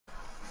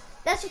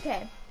That's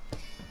okay.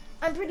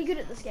 I'm pretty good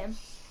at this game.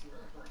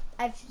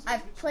 I've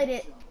played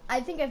it.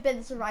 I think I've been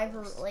the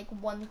survivor like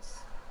once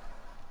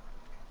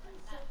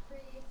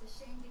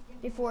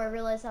before I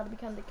realized how to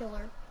become the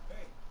killer.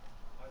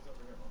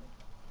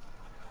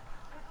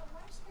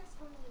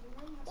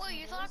 Well,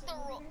 you thought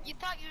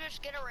you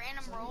just get a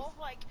random role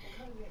like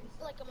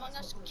Among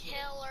Us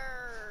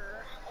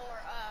killer or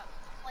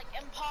like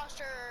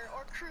imposter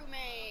or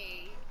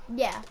crewmate.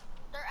 Yeah.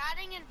 They're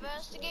adding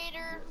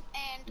investigator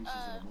and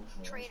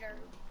traitor.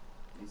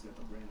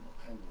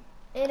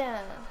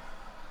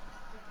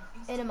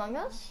 In Among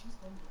Us?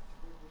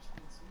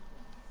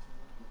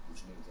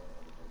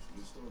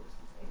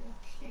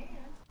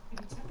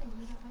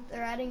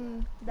 They're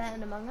adding that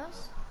in Among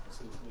Us?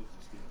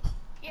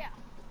 Yeah.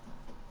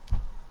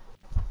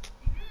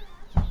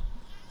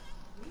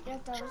 Yeah,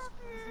 that was...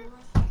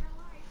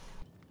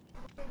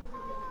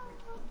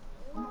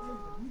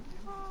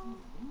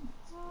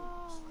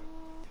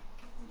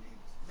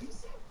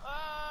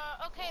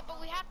 Okay, but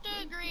we have to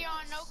agree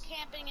on no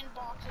camping in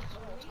boxes the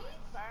whole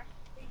time,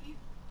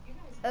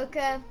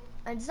 okay?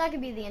 And it's not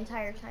gonna be the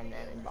entire time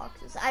then in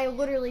boxes. I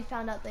literally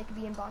found out they could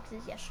be in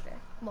boxes yesterday.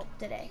 Well,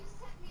 today.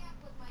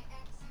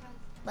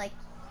 Like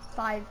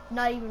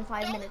not even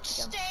 5 minutes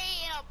ago. Don't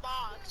stay in a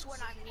box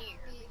when I'm near,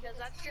 because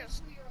that's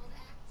just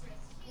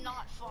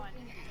not fun.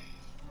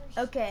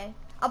 Okay.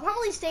 I'll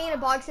probably stay in a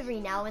box every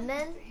now and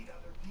then.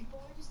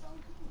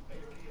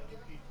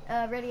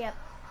 Ready up.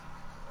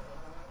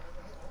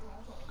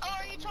 Oh,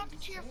 are you talking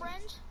to your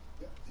friend?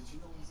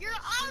 You're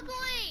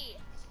ugly!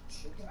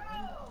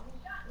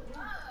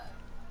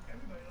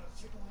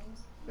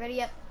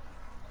 Ready up.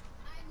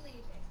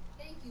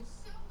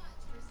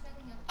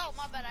 Oh,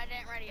 my bad, I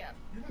didn't ready up.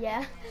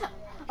 Yeah.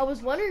 I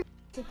was wondering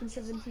what's taking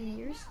 17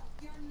 years.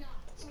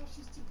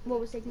 What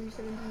was taking you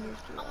 17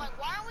 years to do? I'm like,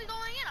 why aren't we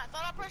going in? I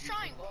thought I pressed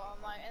triangle.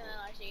 I'm like, and then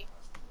I see,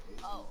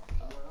 oh.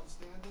 Where I'm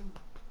standing,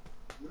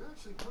 you're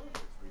actually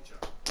perfect for each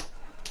other.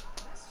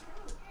 That's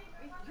true.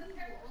 You only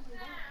want one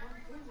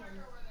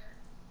thing.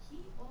 He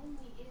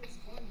only is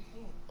one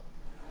thing.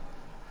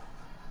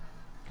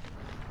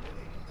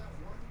 That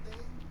one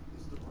thing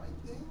is the right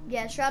thing.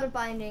 Yeah, Shroud of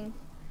Binding.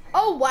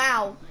 Oh,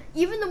 wow.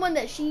 Even the one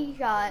that she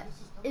got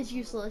is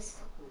useless.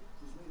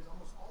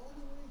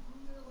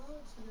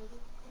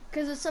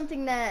 Because it's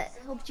something that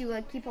helps you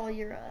keep all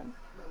your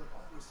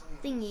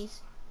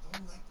thingies.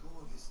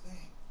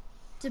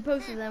 So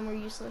both of them were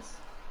useless.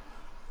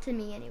 To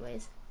me,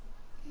 anyways.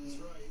 He's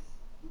right.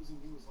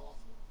 Losing you is awful.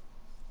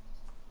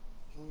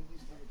 Can we at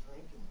least have a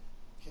drink and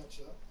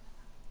catch up?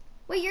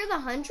 Wait, you're the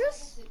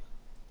Huntress?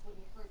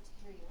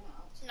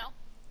 No.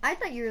 I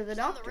thought you were the I'm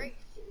the doctor. Wraith.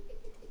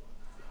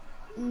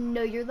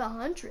 No, you're the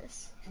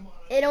Huntress. Come on.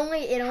 It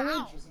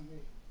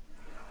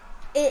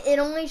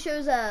only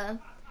shows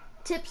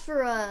tips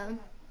for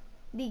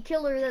the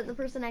killer that the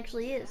person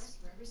actually is.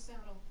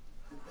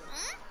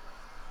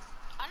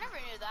 I never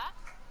knew that.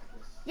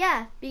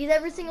 Yeah, because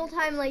every single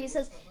time, like, it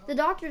says the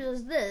doctor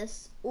does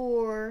this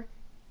or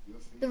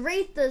the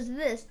Wraith does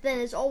this, then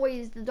it's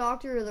always the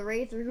doctor or the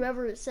Wraith or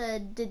whoever it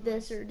said did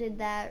this or did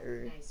that,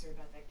 or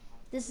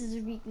this is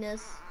a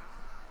weakness.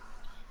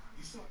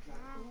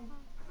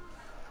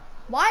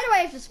 Why do I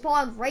have to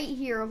spawn right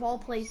here of all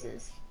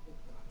places?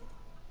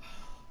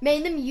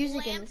 Man, the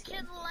music in this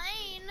game. Lampkin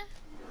Lane.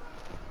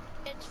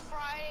 It's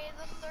Friday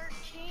the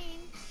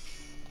 13th.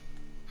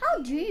 How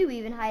do you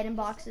even hide in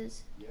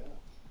boxes? Yeah.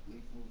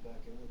 Leaf moved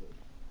back into the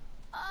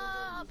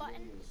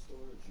Button.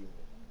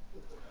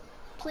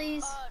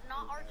 Please.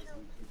 Not R2.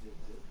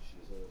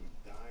 She's already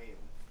dying.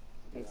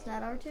 It's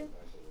not R2?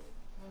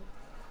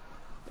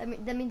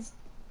 That means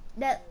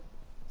that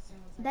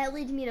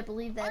leads me to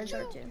believe that it's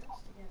R2.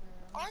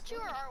 R2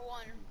 or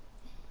R1?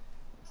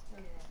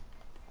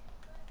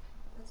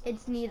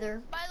 It's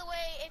neither. By the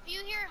way, if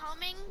you hear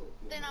humming,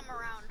 then I'm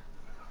around.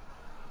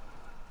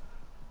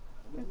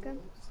 Okay.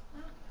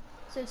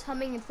 So it's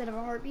humming instead of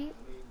a heartbeat?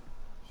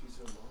 She's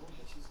her mom,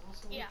 but she's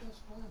also Yeah. her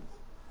best friend.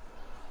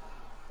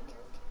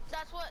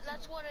 That's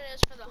what it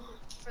is for the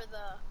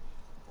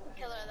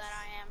killer that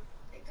I am.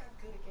 It got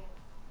good again.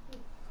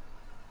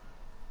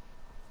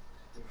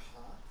 They're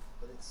hot,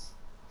 but it's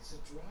a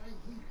dry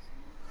heat.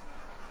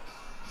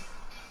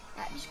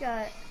 I just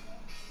got...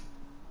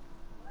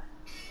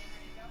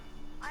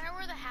 I know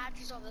where the hatch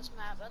is on this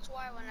map. That's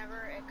why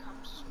whenever it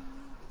comes,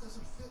 It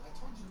doesn't fit. I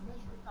told you to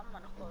measure it. I'm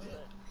gonna close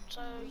it.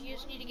 So you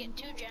just need to get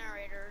 2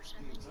 generators,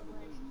 and then you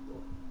win.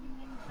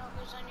 No,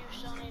 because then you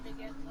still need to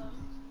get the.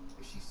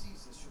 If she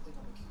sees this, she'll think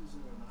I'm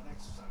accusing her of not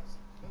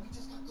exercising. And we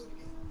just got good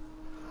again.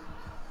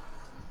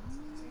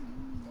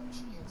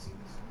 She can't see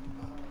this.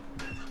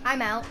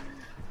 I'm out.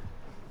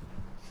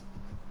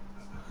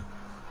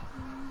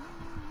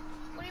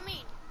 What do you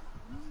mean?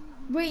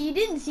 Wait, you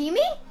didn't see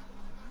me? What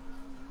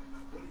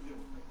are you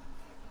doing?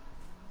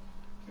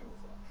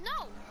 Camouflage.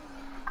 No.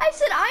 I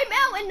said I'm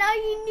out, and now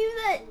you knew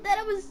that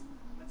I was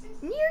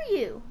near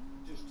you.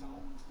 Just tell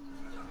him.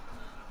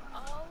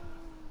 Oh.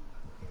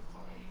 Okay,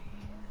 fine.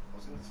 I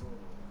was gonna throw it away.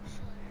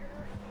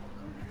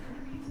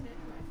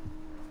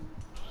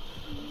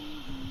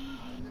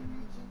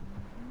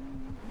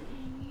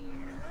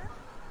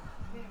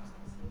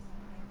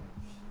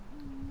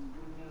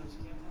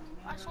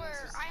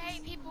 swear, I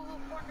hate people who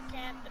corner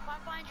camp. If I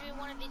find you in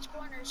one of these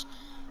corners,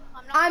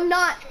 I'm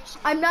not.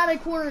 chasing I'm not a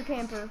corner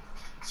camper.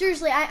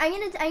 Seriously, I'm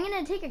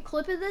gonna take a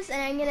clip of this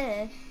and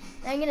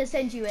I'm gonna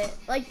send you it,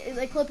 like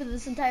a clip of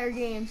this entire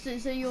game,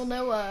 so you'll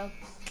know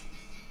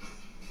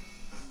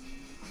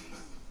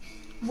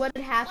what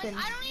had happened.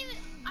 Like,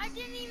 I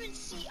don't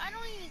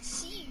even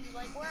see you.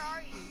 Like, where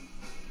are you?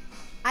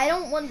 I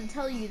don't want to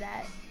tell you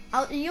that.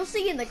 You'll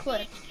see in the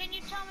clip. Can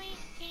you tell me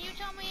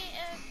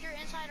if you're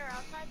inside or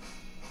outside?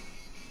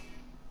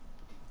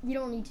 You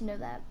don't need to know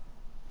that.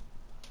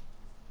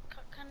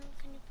 Can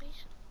you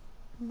please?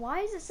 Why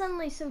is it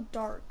suddenly so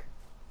dark?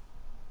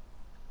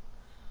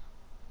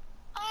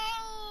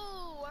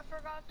 Oh, I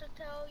forgot to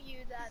tell you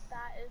that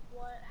is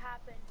what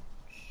happens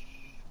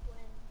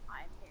when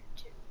I'm here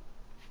too.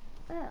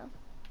 Oh.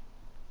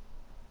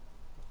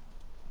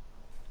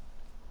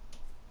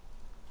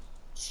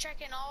 Just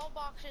checking all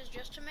boxes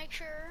just to make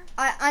sure.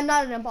 I'm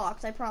not in a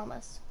box, I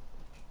promise.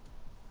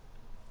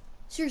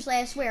 Seriously,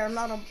 I swear, I'm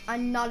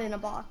not in a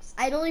box.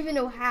 I don't even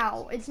know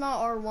how. It's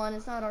not R1,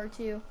 it's not R2.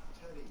 Teddy,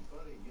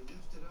 buddy, you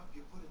lift it up,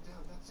 you put it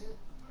down, that's it.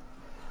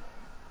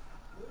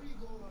 Where are you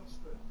going on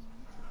sprint?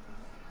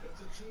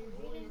 It's a team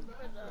going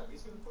back.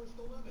 He's gonna push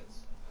the limits.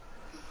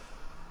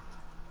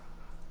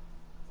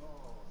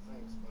 Oh,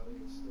 thanks,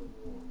 buddy. It's still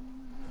warm.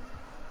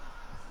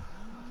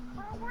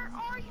 Where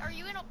are you? Are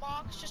you in a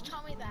box? Just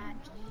tell me that,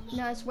 please.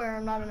 No, I swear,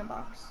 I'm not in a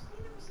box.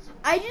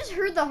 I just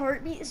heard the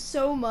heartbeat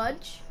so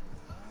much.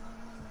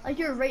 Like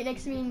you were right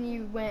next to me and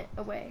you went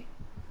away.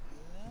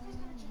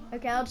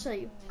 Okay, I'll tell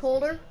you.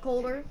 Colder,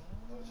 colder,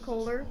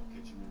 colder.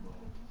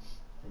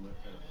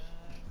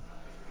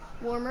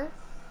 Warmer.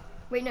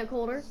 Wait, no,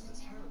 colder.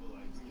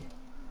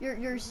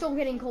 You're still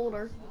getting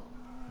colder.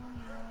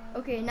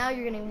 Okay, now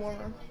you're getting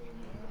warmer.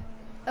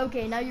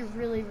 Okay, now you're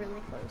really,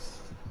 really close.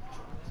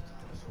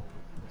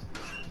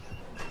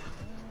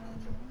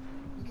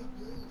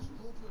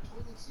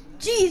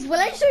 Jeez, when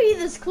I show you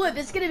this clip,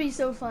 it's gonna be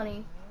so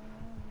funny.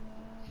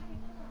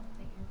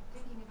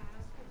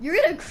 You're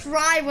gonna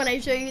cry when I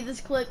show you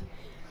this clip.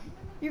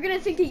 You're gonna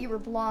think that you were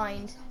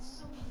blind.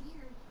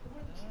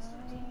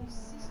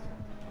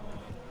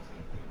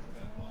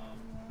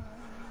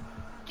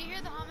 Do you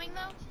hear the humming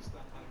though?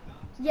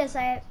 Yes,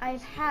 I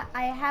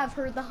have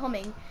heard the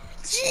humming.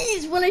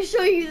 Jeez, when I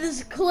show you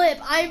this clip,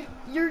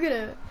 you're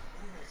gonna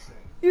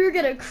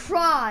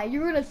cry.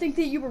 You're gonna think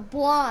that you were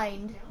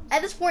blind.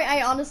 At this point,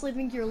 I honestly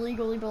think you're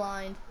legally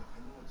blind.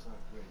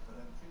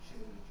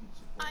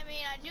 I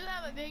mean, I do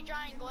have a big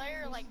giant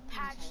glare like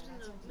patched in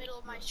the middle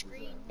of my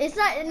screen. It's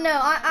not. No,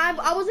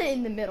 I wasn't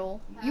in the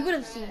middle. You would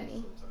have seen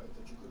me.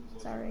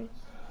 Sorry.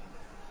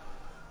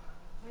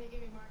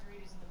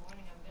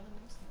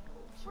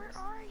 Where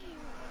are you?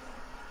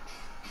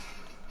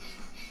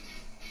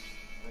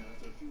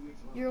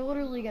 You're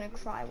literally gonna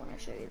cry when I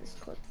show you this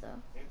clip,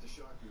 though.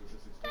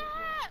 Dad,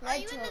 are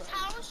you in this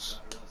house?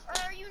 Or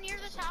are you near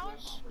this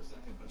house?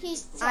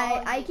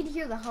 I can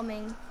hear the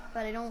humming,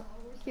 but I don't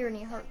hear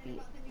any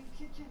heartbeat.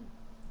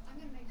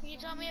 Can you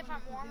tell me if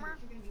I'm warmer?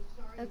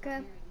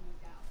 Okay.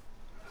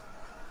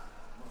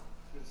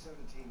 Been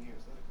 17 years,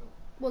 let it go.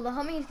 Well, the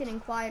humming is getting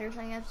quieter, so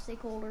I have to stay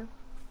colder.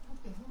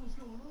 What the hell is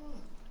going on?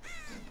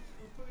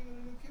 We're putting in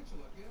a new kitchen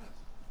like gas.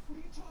 What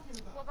are you talking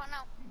about? What about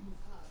now?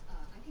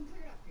 I can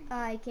clear it up for you.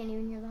 I can't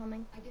even hear the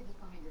humming. I did this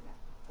behind your back.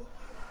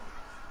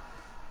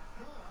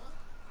 Huh?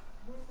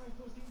 What am I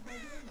supposed to eat by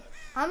doing that?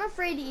 I'm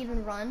afraid to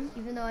even run,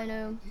 even though I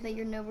know that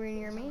you're nowhere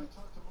near me. I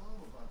talked to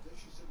Mom about this.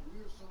 She said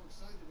we're so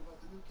excited about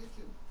the new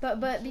kitchen. But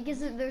because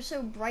they're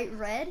so bright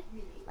red,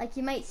 like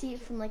you might see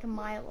it from like a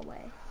mile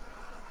away.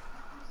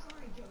 I'm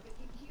sorry, Joe, but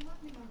he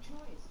left me no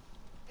choice.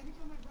 Every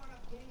time I brought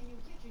up getting a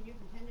new kitchen, you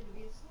pretended to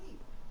be asleep.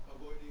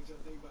 Avoiding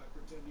something by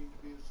pretending to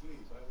be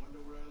asleep. I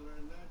wonder where I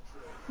learned that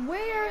trick. You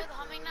Where? hear the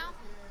humming now?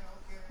 Yeah,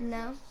 okay.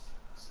 No.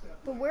 Step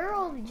But where are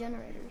all the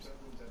generators?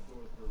 That room's that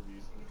door for a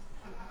reason.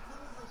 What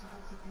am I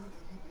supposed to do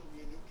till you build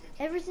me a new kitchen?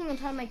 Every single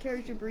time my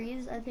character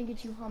breathes, I think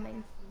it's you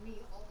humming,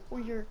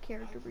 or your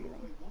character breathing.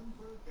 One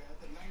bird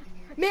bath in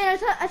 1980. Man,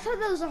 I thought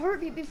that was a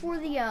heartbeat before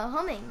the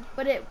humming,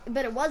 but it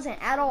wasn't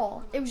at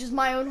all. It was just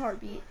my own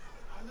heartbeat.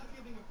 I'm not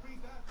giving a free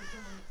bath for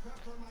someone who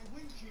crapped on my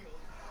windshield.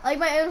 Like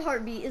my own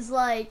heartbeat is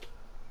like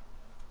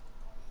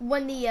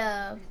when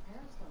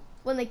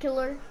the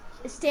killer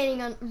is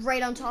standing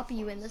right on top of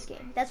you in this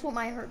game. That's what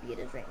my heartbeat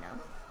is right now.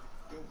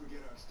 Don't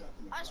forget our stuff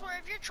in the I swear,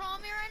 if you're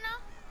trolling me right now,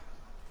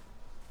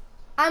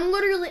 I'm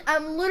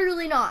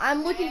literally not.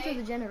 I'm looking for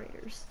the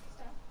generators.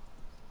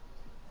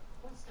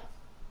 What stuff?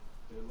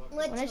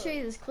 When I show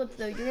you this clip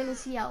though, you're gonna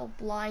see how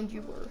blind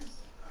you were.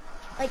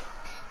 Like,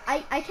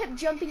 I kept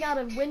jumping out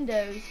of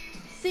windows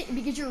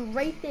because you're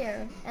right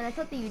there, and I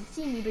thought that you'd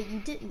see me, but you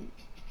didn't.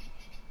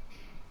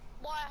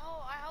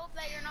 well, I hope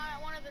that you're not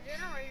at one of the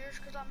generators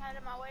because I'm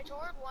headed my way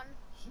toward one.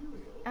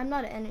 cereal. I'm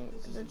not at any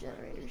of the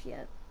generators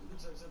yet. It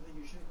looks like something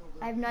you shake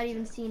over. I've not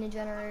even seen a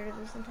generator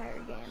this entire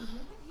game.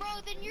 Bro,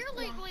 then you're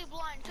legally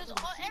blind because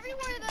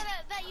everywhere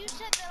that you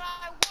said that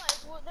I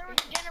was, well, there was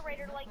a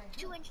generator like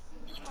 2 inches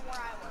from where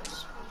I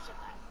was. when you said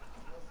that.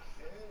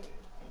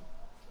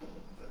 Okay.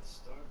 Let's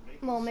start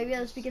making Well, maybe some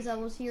that's because I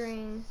was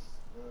hearing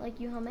like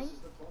you humming. This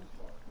is the fun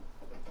part.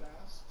 The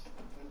fast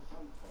and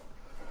fun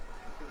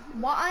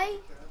part. Why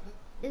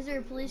is there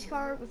a police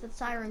car with its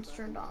sirens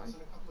turned on? In a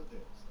couple of days,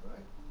 all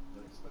right?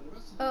 Then spend the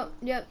rest of Oh,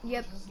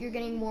 yep, you're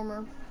getting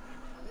warmer. Now,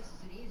 this is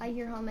an easy I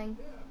hear humming.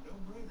 yeah, no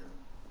brainer.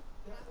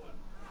 That one.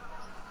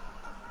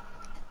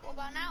 What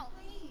about now?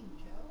 plane,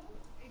 Joe.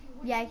 If you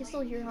want Yeah, I can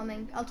still hear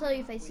humming. I'll tell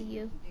you if I see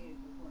you. to date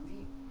before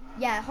me.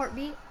 Yeah,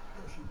 heartbeat.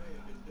 Well, she may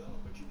have been dumb,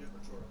 but she never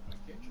tore up my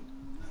kitchen.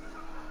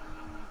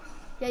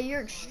 Yeah,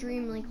 you're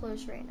extremely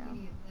close right now.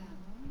 Any of them.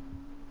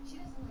 She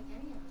doesn't like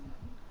any of them.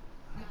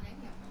 Not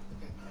any of them.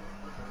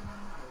 Okay.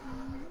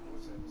 I got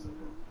more sense.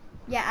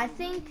 Yeah, I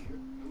think.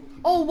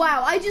 Oh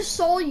wow, I just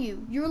saw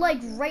you. You're like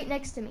right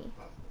next to me.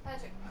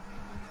 Patrick.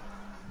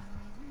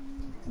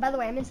 By the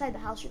way, I'm inside the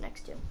house you're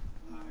next to.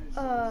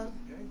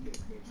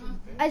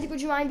 Isaac,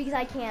 would you mind? Because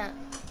I can't.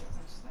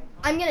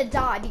 I'm gonna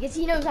die because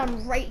he knows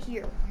I'm right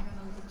here.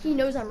 He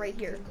knows I'm right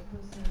here.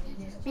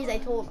 Because I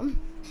told him.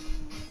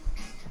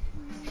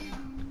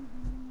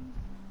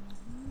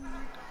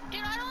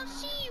 Dude, I don't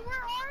see you. Where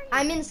are you?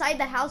 I'm inside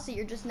the house that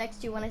you're just next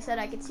to when I said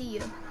I could see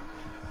you.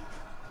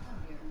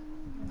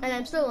 And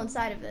I'm still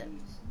inside of it.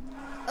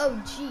 Oh,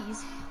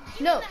 jeez.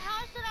 You No. in the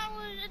house that I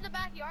was in the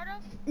backyard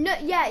of? No,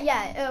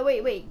 yeah.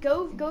 Wait.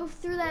 Go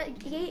through that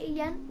gate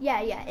again.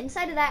 Yeah.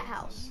 Inside of that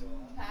house.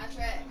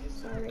 Patrick,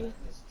 Sorry. I'm gonna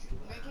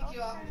kick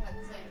you off and have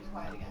to say you're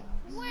quiet again.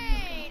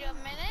 Wait a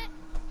minute.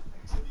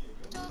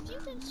 So if you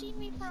can see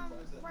me from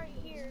right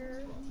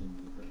here.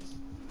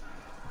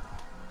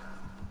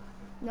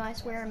 No, I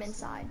swear I'm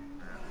inside.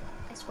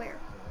 I swear.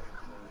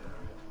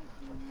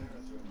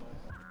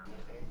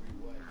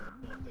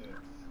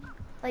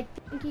 Like,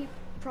 Pinky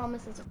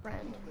promised as a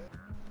friend.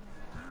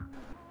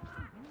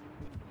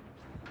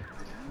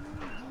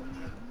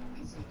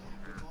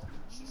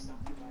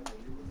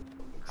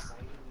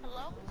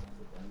 Hello?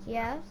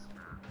 Yeah?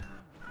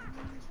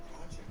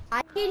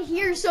 I can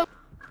hear so.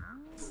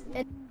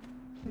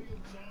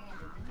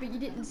 But you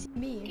didn't see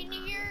me. Can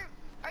you hear?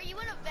 Are you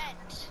in a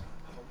vent?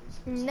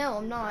 No,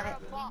 I'm Or not.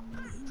 a box?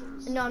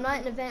 No, I'm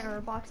not in a vent or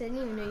a box. I didn't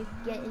even know you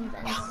could get in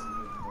vents.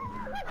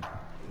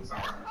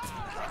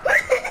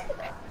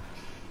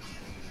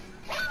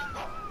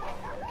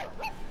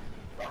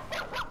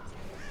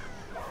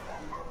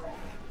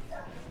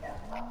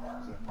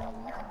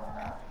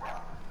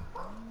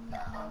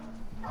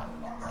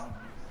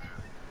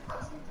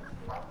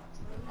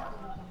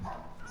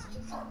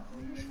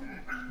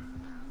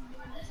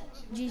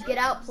 Jeez, get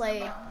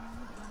outplayed.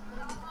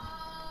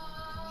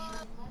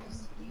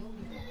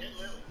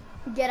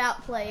 Get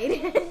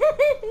outplayed.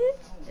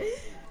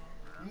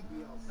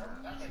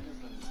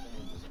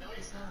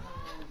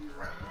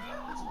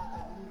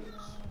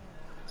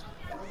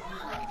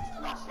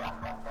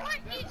 What?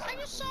 I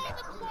just saw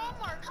the claw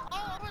marks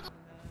all over the.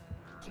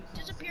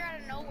 Disappear out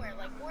of nowhere.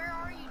 Like, where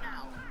are you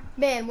now?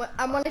 Man,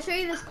 I'm gonna show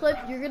you this clip.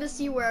 You're gonna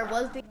see where I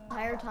was the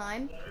entire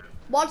time.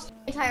 Watch the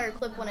entire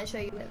clip when I show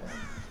you it.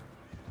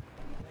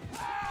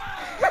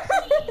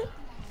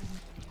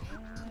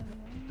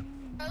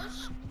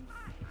 Crows?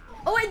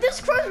 Oh wait, those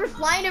crows were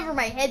flying over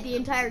my head the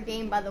entire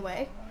game, by the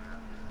way.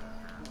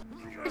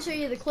 I'll show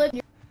you the clip.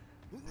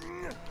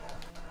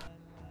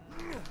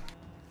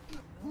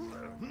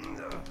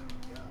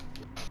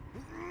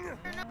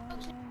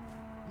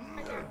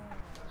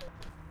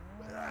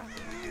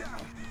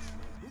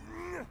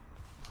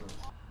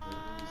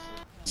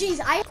 Jeez,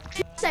 I had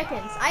 2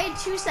 seconds. I had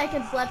 2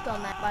 seconds left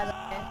on that, by the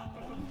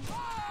way.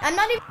 I'm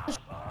not even.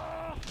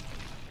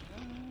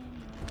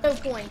 No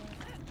point.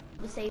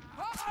 To save.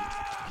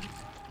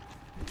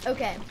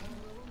 Okay.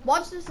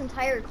 Watch this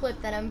entire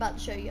clip that I'm about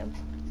to show you.